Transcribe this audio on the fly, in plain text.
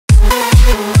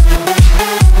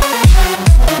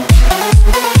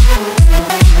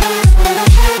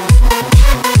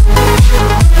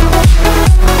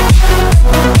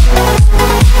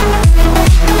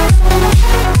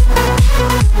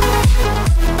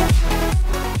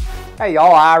Hey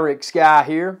y'all, IrixGuy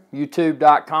here,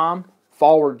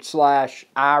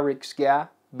 youtube.com/IrixGuy.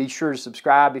 Be sure to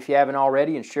subscribe if you haven't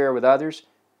already and share with others.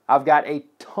 I've got a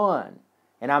ton,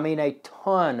 and I mean a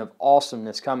ton of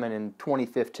awesomeness coming in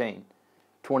 2015.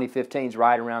 2015 is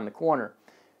right around the corner.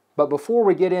 But before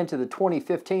we get into the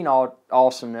 2015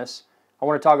 awesomeness, I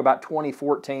want to talk about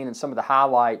 2014 and some of the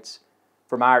highlights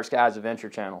from IrixGuy's Adventure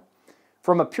Channel.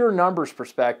 From a pure numbers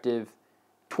perspective,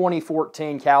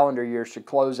 2014 calendar year should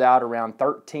close out around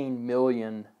 13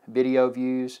 million video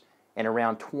views and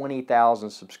around 20,000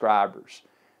 subscribers.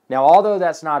 Now, although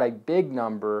that's not a big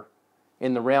number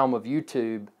in the realm of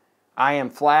YouTube, I am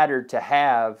flattered to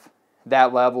have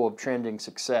that level of trending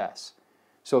success.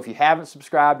 So if you haven't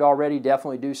subscribed already,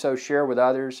 definitely do so, share with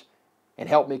others, and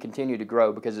help me continue to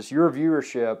grow, because it's your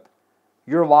viewership,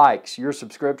 your likes, your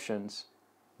subscriptions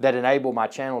that enable my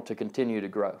channel to continue to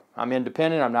grow. I'm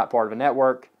independent, I'm not part of a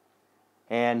network,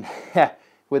 and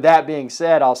with that being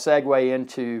said, I'll segue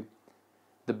into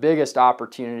the biggest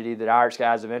opportunity that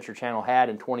IrixGuy's Adventure Channel had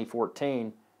in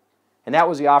 2014, and that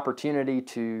was the opportunity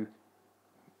to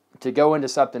go into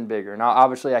something bigger. Now,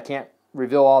 obviously, I can't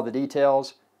reveal all the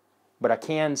details, but I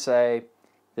can say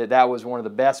that that was one of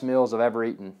the best meals I've ever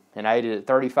eaten, and I ate it at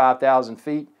 35,000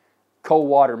 feet, cold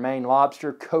water Maine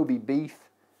lobster, Kobe beef,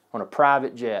 on a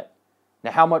private jet.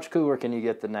 Now, how much cooler can you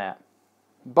get than that?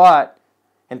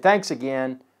 And thanks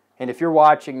again, and if you're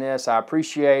watching this, I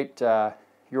appreciate your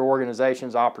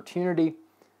organization's opportunity,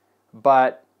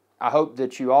 but I hope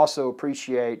that you also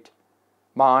appreciate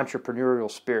my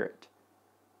entrepreneurial spirit.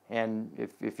 And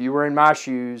if you were in my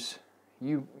shoes,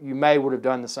 you may would have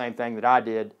done the same thing that I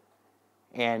did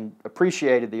and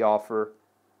appreciated the offer,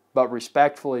 but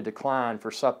respectfully declined for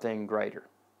something greater.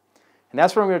 And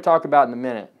that's what I'm going to talk about in a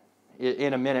minute, is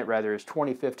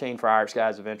 2015 for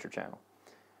IrixGuy's Adventure Channel.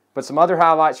 But some other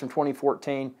highlights from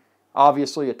 2014,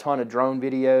 obviously a ton of drone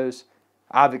videos.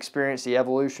 I've experienced the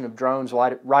evolution of drones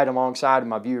right alongside of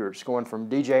my viewers, going from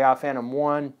DJI Phantom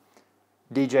 1,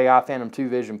 DJI Phantom 2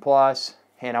 Vision Plus,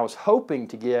 and I was hoping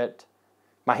to get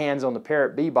my hands on the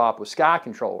Parrot Bebop with Sky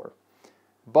Controller.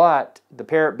 But the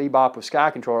Parrot Bebop with Sky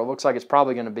Controller looks like it's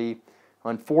probably going to be,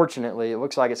 unfortunately, it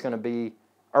looks like it's going to be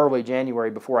early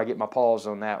January before I get my paws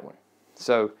on that one.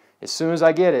 So as soon as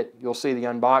I get it, you'll see the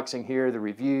unboxing here, the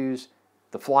reviews,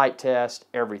 the flight test,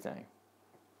 everything.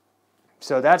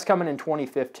 So that's coming in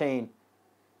 2015.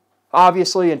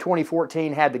 Obviously, in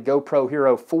 2014, had the GoPro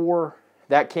Hero 4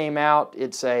 that came out.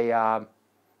 It's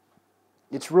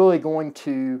really going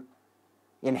to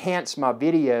enhance my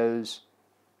videos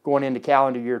going into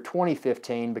calendar year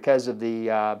 2015 because of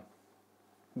the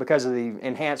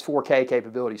enhanced 4K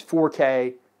capabilities,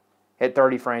 4K at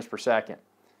 30 frames per second.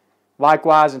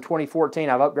 Likewise, in 2014,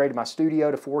 I've upgraded my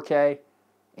studio to 4K,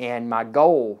 and my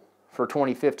goal for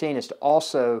 2015 is to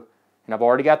also, and I've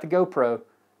already got the GoPro,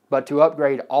 but to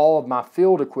upgrade all of my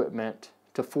field equipment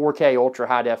to 4K ultra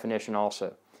high definition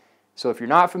also. So if you're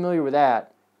not familiar with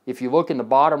that, if you look in the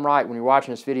bottom right when you're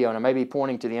watching this video, and I may be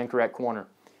pointing to the incorrect corner,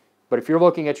 but if you're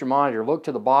looking at your monitor, look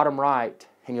to the bottom right,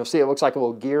 and you'll see it looks like a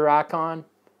little gear icon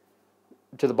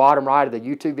to the bottom right of the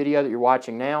YouTube video that you're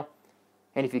watching now.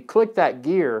 And if you click that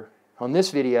gear on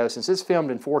this video, since it's filmed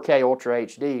in 4K Ultra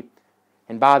HD,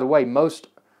 and by the way, most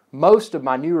of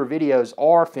my newer videos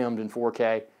are filmed in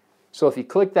 4K, so if you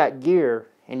click that gear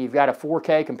and you've got a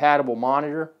 4K compatible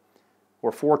monitor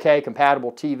or 4K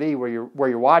compatible TV where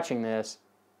you're watching this,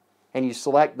 and you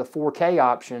select the 4K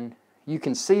option, you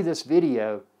can see this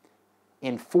video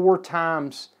in 4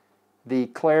 times the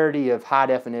clarity of high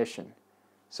definition.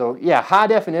 So yeah, high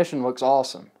definition looks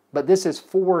awesome, but this is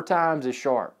 4 times as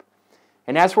sharp.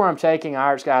 And that's where I'm taking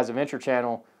IrixGuy's Adventure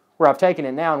Channel, where I've taken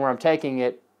it now and where I'm taking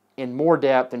it in more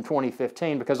depth in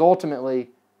 2015, because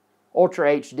ultimately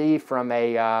Ultra HD from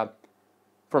a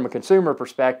consumer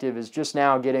perspective is just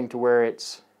now getting to where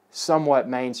it's somewhat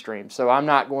mainstream. So I'm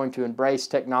not going to embrace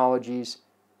technologies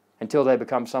until they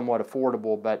become somewhat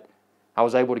affordable, but I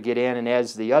was able to get in, and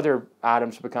as the other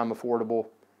items become affordable,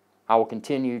 I will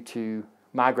continue to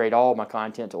migrate all of my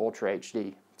content to Ultra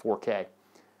HD 4K.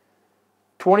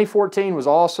 2014 was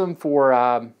awesome for,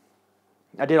 I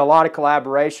did a lot of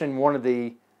collaboration. One of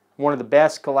the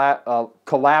best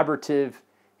collaborative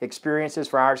experiences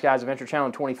for IrixGuy's Adventure Channel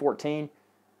in 2014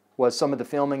 was some of the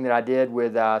filming that I did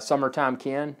with Summertime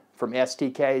Ken from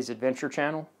STK's Adventure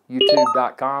Channel,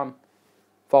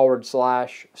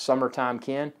 youtube.com/Summertime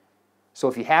Ken. So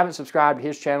if you haven't subscribed to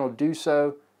his channel, do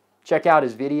so. Check out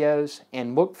his videos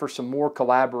and look for some more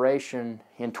collaboration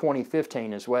in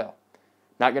 2015 as well.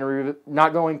 Not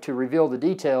going to reveal the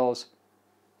details,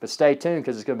 but stay tuned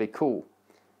because it's going to be cool.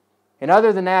 And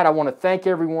other than that, I want to thank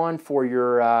everyone for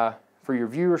your for your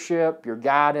viewership, your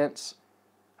guidance.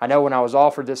 I know when I was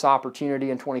offered this opportunity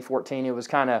in 2014, it was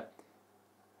kind of,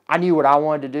 I knew what I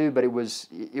wanted to do, but it was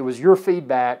your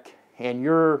feedback, and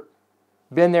you're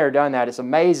been there, done that. It's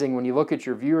amazing when you look at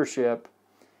your viewership,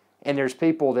 and there's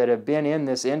people that have been in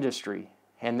this industry,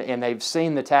 and they've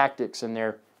seen the tactics, and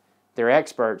they're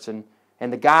experts, and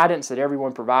the guidance that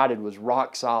everyone provided was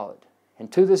rock solid. And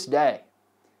to this day,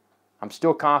 I'm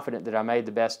still confident that I made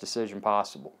the best decision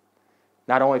possible,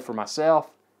 not only for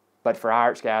myself, but for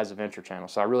IrixGuy's Adventure Channel.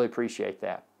 So I really appreciate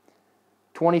that.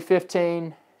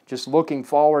 2015, just looking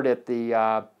forward at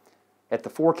the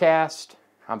forecast.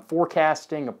 I'm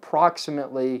forecasting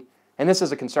approximately, and this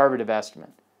is a conservative estimate,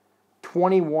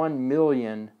 21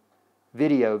 million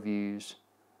video views,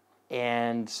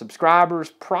 and subscribers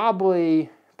probably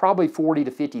 40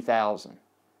 to 50,000.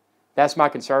 That's my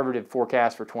conservative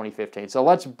forecast for 2015. So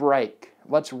let's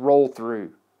roll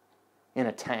through in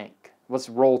a tank. Let's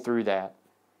roll through that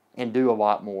and do a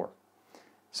lot more.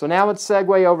 So now let's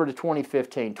segue over to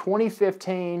 2015.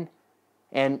 2015,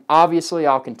 and obviously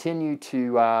I'll continue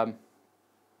to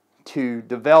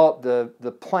develop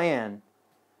the plan,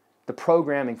 the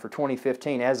programming for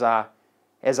 2015 as I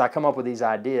come up with these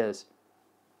ideas.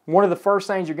 One of the first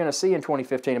things you're going to see in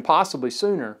 2015, and possibly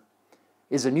sooner,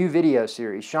 is a new video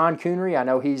series. Sean Connery, I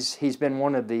know he's been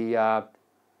one of the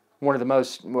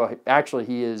most, well, actually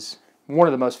he is one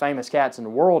of the most famous cats in the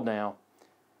world now,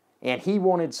 and he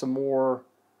wanted some more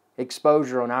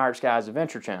exposure on IrixGuy's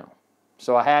Adventure Channel.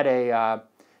 So I had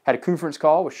a conference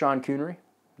call with Sean Connery,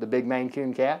 the big Maine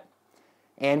Coon cat,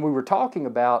 and we were talking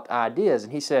about ideas,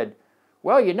 and he said,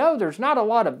 well, you know, there's not a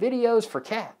lot of videos for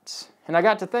cats. And I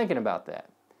got to thinking about that.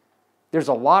 There's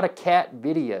a lot of cat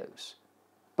videos,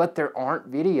 but there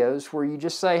aren't videos where you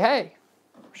just say, hey,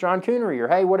 Sean Connery, or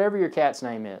hey, whatever your cat's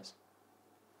name is.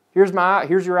 Here's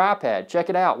your iPad. Check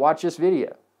it out. Watch this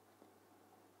video.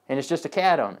 And it's just a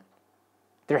cat on it.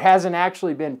 There hasn't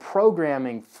actually been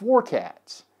programming for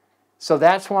cats. So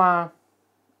that's why,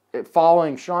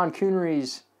 following Sean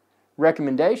Connery's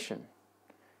recommendation,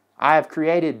 I have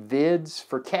created vids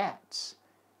for cats.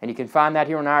 And you can find that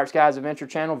here on IrixGuy's Adventure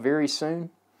Channel very soon.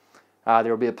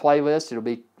 There will be a playlist. It will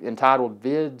be entitled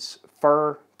Vids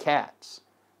for Cats.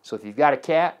 So if you've got a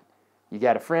cat, you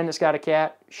got a friend that's got a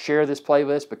cat, share this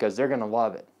playlist because they're going to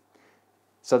love it.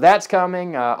 So that's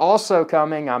coming. Also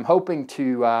coming, I'm hoping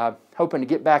to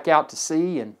get back out to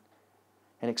sea and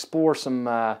explore some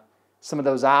of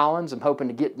those islands. I'm hoping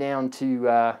to get down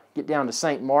to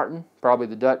St. Martin, probably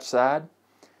the Dutch side,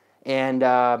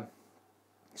 and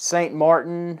St.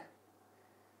 Martin.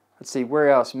 Let's see, where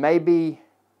else? Maybe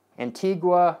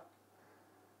Antigua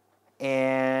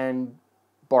and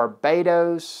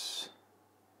Barbados.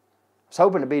 I was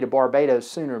hoping to be to Barbados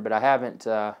sooner, but I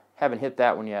haven't hit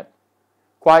that one yet.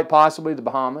 Quite possibly the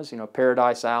Bahamas, you know,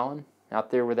 Paradise Island,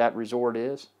 out there where that resort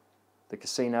is, the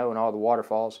casino and all the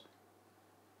waterfalls.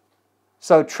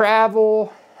 So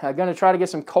travel, I'm going to try to get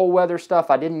some cold weather stuff.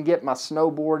 I didn't get my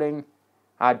snowboarding.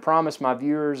 I'd promised my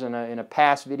viewers in a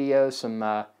past video some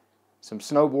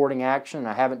snowboarding action.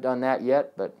 I haven't done that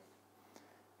yet, but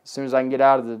as soon as I can get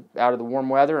out of the warm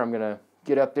weather, I'm going to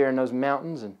get up there in those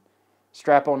mountains and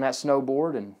strap on that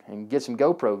snowboard and get some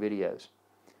GoPro videos.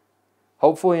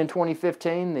 Hopefully in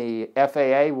 2015, the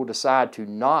FAA will decide to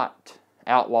not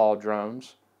outlaw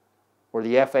drones, or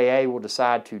the FAA will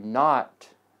decide to not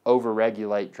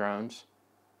over-regulate drones,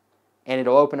 and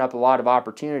it'll open up a lot of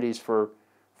opportunities for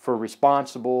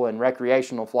responsible and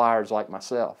recreational flyers like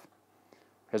myself.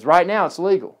 Because right now it's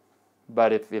legal,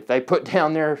 but if they put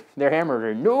down their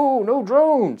hammer, no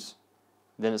drones,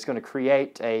 then it's going to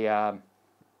create a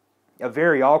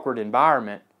very awkward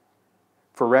environment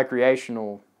for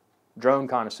recreational drone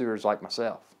connoisseurs like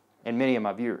myself and many of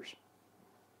my viewers,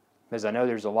 because I know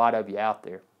there's a lot of you out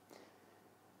there.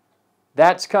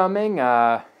 That's coming.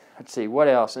 Let's see, what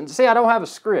else? And see, I don't have a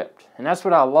script, and that's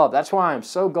what I love. That's why I'm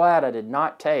so glad I did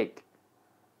not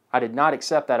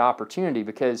accept that opportunity,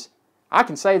 because I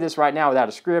can say this right now without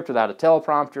a script, without a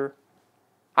teleprompter.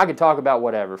 I can talk about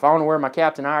whatever. If I want to wear my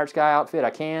Captain IrixGuy outfit, I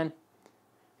can.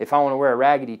 If I want to wear a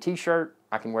raggedy t-shirt,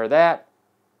 I can wear that.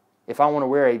 If I want to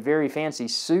wear a very fancy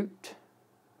suit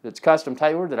that's custom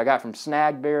tailored that I got from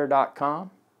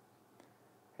snagbear.com,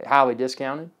 highly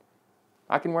discounted,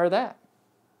 I can wear that.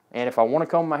 And if I want to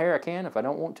comb my hair, I can. If I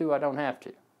don't want to, I don't have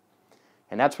to.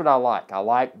 And that's what I like. I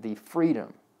like the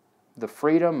freedom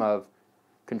of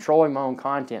controlling my own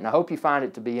content. And I hope you find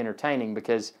it to be entertaining,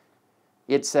 because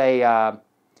it's a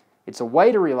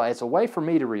way to relax. It's a way for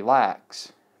me to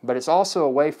relax, but it's also a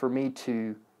way for me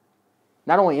to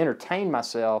not only entertain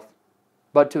myself,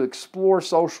 but to explore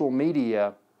social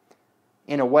media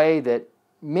in a way that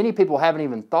many people haven't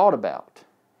even thought about.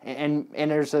 And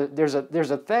there's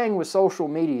a thing with social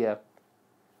media,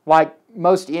 like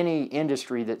most any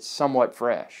industry that's somewhat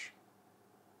fresh.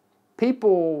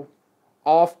 People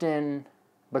often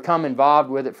become involved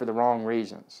with it for the wrong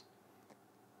reasons.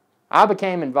 I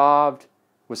became involved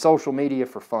with social media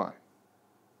for fun.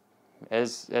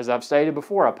 As I've stated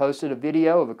before, I posted a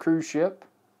video of a cruise ship,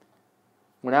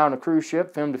 went out on a cruise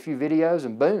ship, filmed a few videos,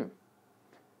 and boom.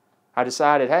 I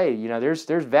decided, hey, you know, there's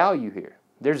value here.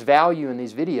 There's value in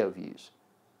these video views.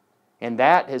 And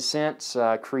that has since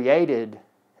created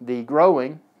the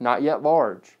growing, not yet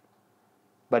large,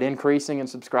 but increasing in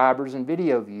subscribers and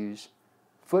video views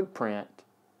footprint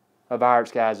of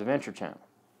IrixGuy's Adventure Channel.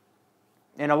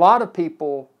 And a lot of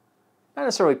people, not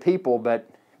necessarily people, but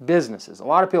businesses, a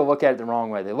lot of people look at it the wrong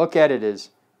way. They look at it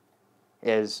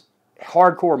as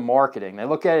hardcore marketing. They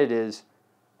look at it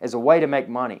as a way to make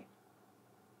money.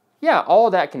 Yeah, all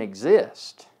of that can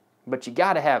exist, but you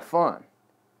got to have fun.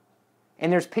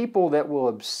 And there's people that will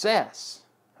obsess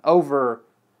over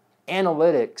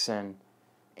analytics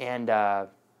and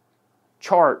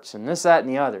charts and this, that, and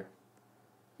the other.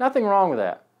 Nothing wrong with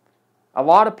that. A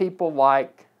lot of people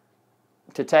like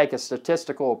to take a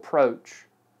statistical approach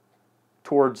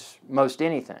towards most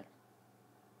anything.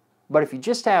 But if you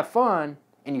just have fun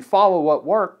and you follow what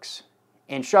works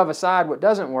and shove aside what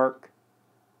doesn't work,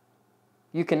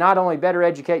 you can not only better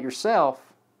educate yourself,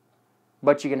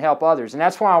 but you can help others. And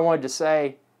that's why I wanted to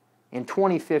say in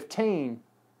 2015,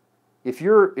 if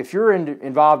you're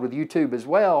involved with YouTube as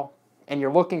well and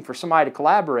you're looking for somebody to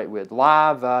collaborate with,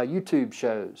 live YouTube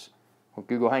shows, or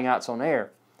Google Hangouts on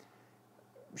air,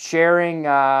 sharing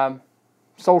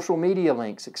social media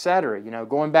links, etc., you know,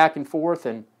 going back and forth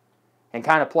and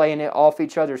kind of playing it off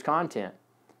each other's content,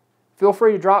 feel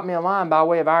free to drop me a line by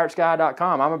way of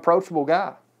IrixGuy.com. I'm an approachable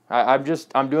guy.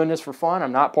 I'm doing this for fun.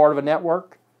 I'm not part of a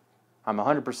network. I'm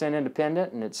 100%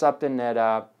 independent, and it's something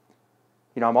that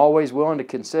you know, I'm always willing to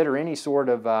consider any sort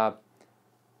of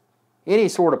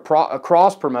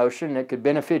cross promotion that could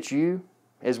benefit you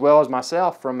as well as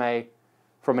myself from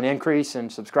an increase in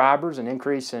subscribers, an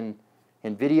increase in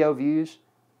video views,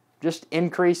 just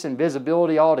increase in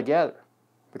visibility altogether,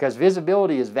 because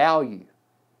visibility is value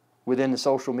within the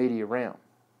social media realm.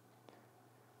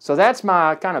 So that's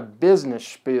my kind of business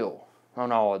spiel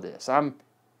on all of this. I'm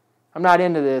not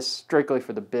into this strictly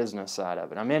for the business side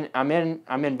of it.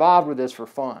 I'm involved with this for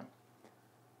fun.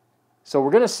 So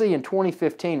we're going to see in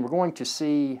 2015, we're going to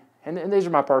see, and these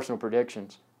are my personal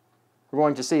predictions, we're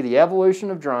going to see the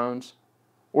evolution of drones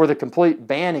or the complete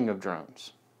banning of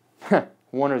drones,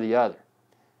 one or the other.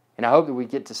 And I hope that we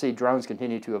get to see drones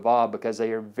continue to evolve, because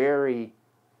they are very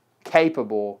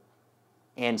capable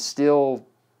and still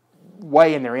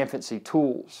way in their infancy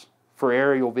tools for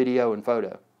aerial video and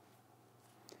photo.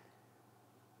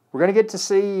 We're going to get to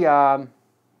see the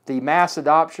mass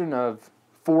adoption of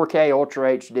 4K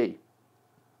Ultra HD.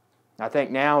 I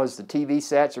think now, as the TV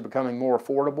sets are becoming more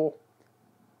affordable,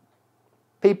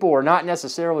 people are not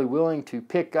necessarily willing to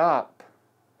pick up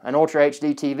an Ultra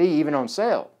HD TV even on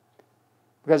sale,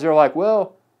 because they're like,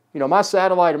 well, you know, my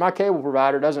satellite or my cable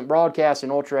provider doesn't broadcast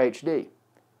in Ultra HD.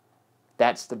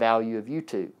 That's the value of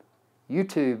YouTube.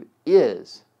 YouTube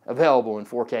is available in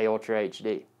 4K Ultra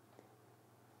HD.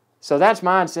 So that's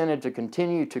my incentive to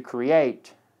continue to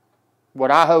create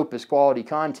what I hope is quality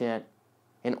content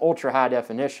in ultra high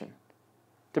definition,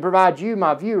 to provide you,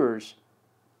 my viewers,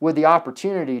 with the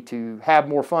opportunity to have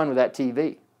more fun with that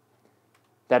TV,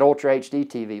 that Ultra HD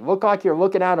TV. Look like you're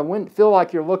looking out a window, feel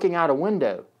like you're looking out a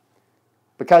window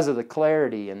because of the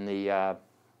clarity and the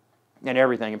and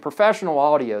everything. And professional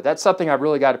audio, that's something I've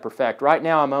really got to perfect. Right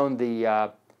now I'm on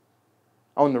the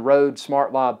Rode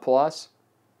SmartLive Plus.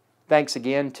 Thanks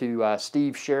again to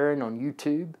Steve Sharon on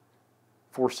YouTube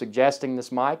for suggesting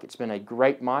this mic. It's been a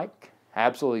great mic. I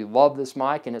absolutely love this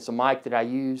mic, and it's a mic that I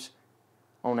use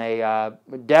on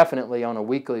definitely on a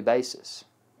weekly basis.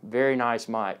 Very nice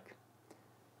mic.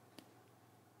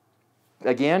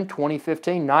 Again,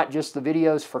 2015, not just the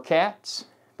videos for cats,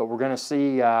 but we're going to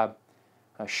see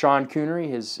Sean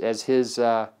Connery, as his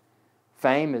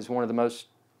fame is one of the most,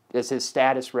 as his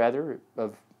status rather,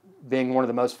 of being one of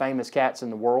the most famous cats in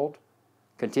the world,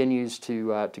 continues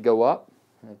to go up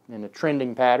in a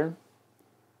trending pattern.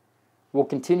 We'll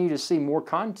continue to see more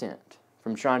content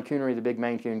from Sean Connery, the big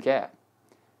Maine-Coon cat.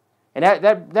 And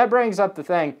that brings up the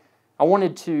thing I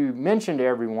wanted to mention to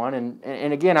everyone,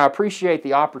 and again, I appreciate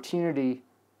the opportunity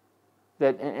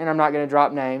that, and I'm not going to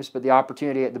drop names, but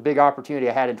the big opportunity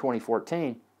I had in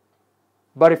 2014.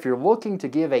 But if you're looking to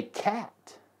give a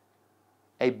cat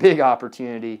a big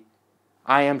opportunity,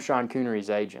 I am Sean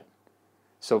Connery's agent.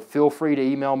 So feel free to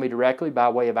email me directly by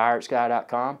way of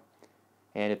IrixGuy.com.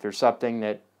 And if there's something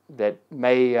that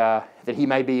he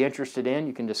may be interested in,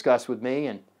 you can discuss with me,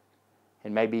 and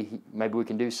maybe we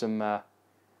can do some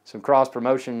cross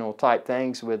promotional type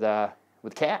things with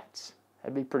cats.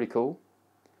 That'd be pretty cool.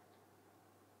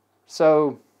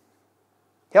 So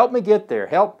help me get there.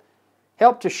 Help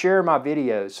to share my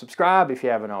videos. Subscribe if you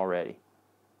haven't already.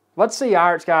 Let's see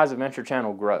IrixGuy's Adventure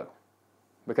Channel grow,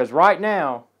 because right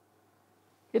now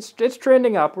it's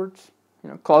trending upwards. You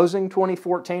know, closing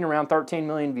 2014 around 13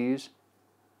 million views.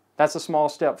 That's a small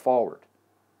step forward.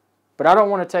 But I don't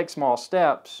want to take small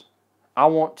steps. I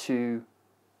want to,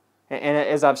 and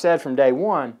as I've said from day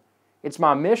one, it's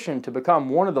my mission to become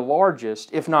one of the largest,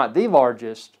 if not the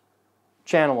largest,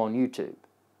 channel on YouTube.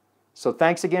 So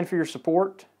thanks again for your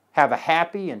support. Have a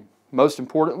happy and, most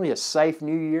importantly, a safe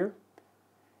new year.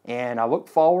 And I look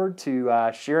forward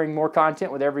to sharing more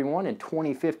content with everyone in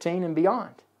 2015 and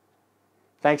beyond.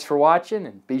 Thanks for watching,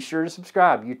 and be sure to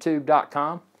subscribe,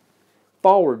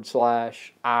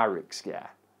 youtube.com/IrixGuy.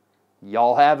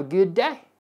 Y'all have a good day.